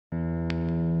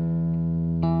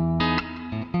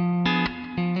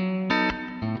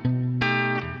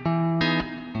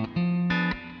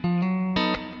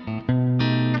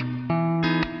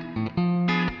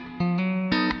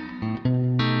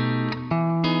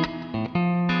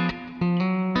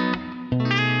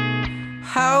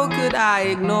could I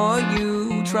ignore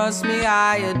you? Trust me,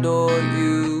 I adore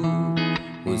you.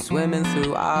 We're swimming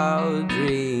through our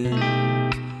dreams.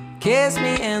 Kiss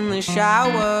me in the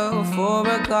shower for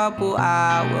a couple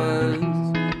hours,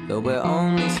 though we're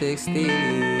only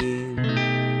 16.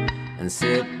 And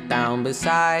sit down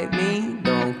beside me,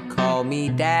 don't call me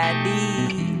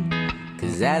daddy,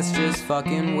 'cause that's just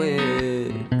fucking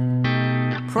weird.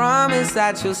 Promise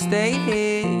that you'll stay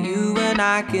here, you and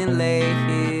I can lay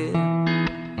here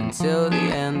until the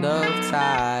end of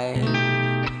time.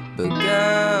 But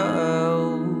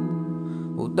girl,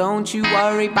 well, don't you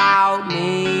worry about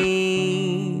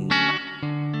me.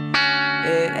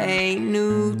 It ain't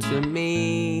new to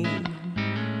me,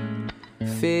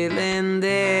 feeling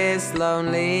this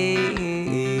lonely,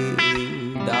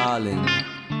 darling.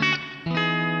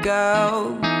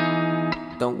 Girl,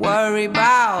 don't worry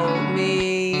about me.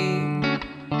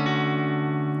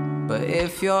 But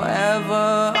if you're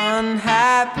ever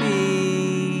unhappy,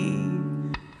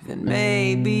 then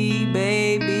maybe,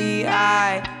 baby,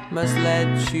 I must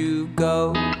let you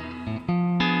go.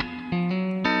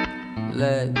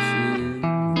 Let you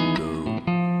go.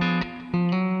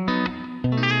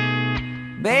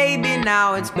 Baby,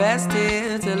 now it's best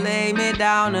here to lay me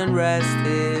down and rest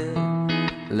here.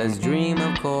 Let's dream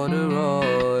of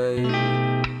corduroy.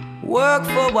 Work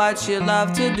for what you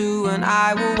love to do, and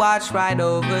I will watch right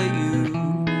over you.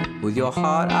 With your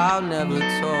heart I'll never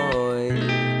toy,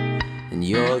 and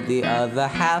you're the other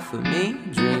half of me.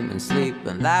 Dream and sleep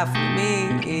and laugh with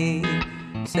me.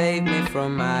 Save me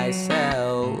from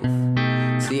myself.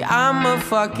 See, I'm a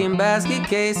fucking basket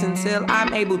case until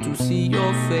I'm able to see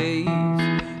your face.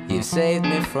 You saved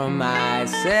me from myself,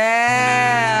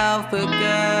 but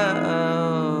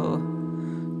girl,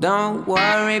 don't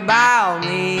worry about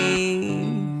me,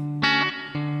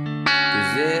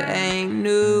 'cause it ain't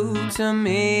new to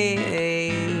me,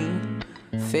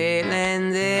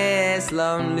 feeling this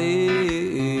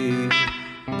lonely.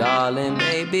 Darling,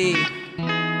 baby,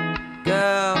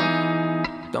 girl,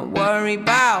 don't worry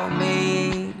about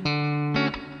me,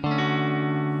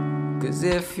 'cause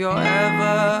if you're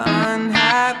ever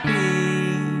unhappy,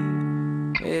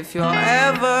 if you're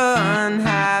ever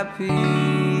unhappy,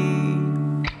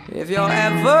 if you're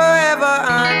ever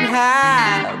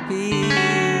unhappy,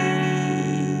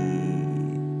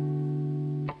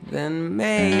 then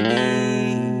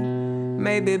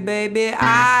maybe, baby,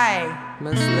 I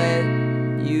must let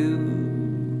you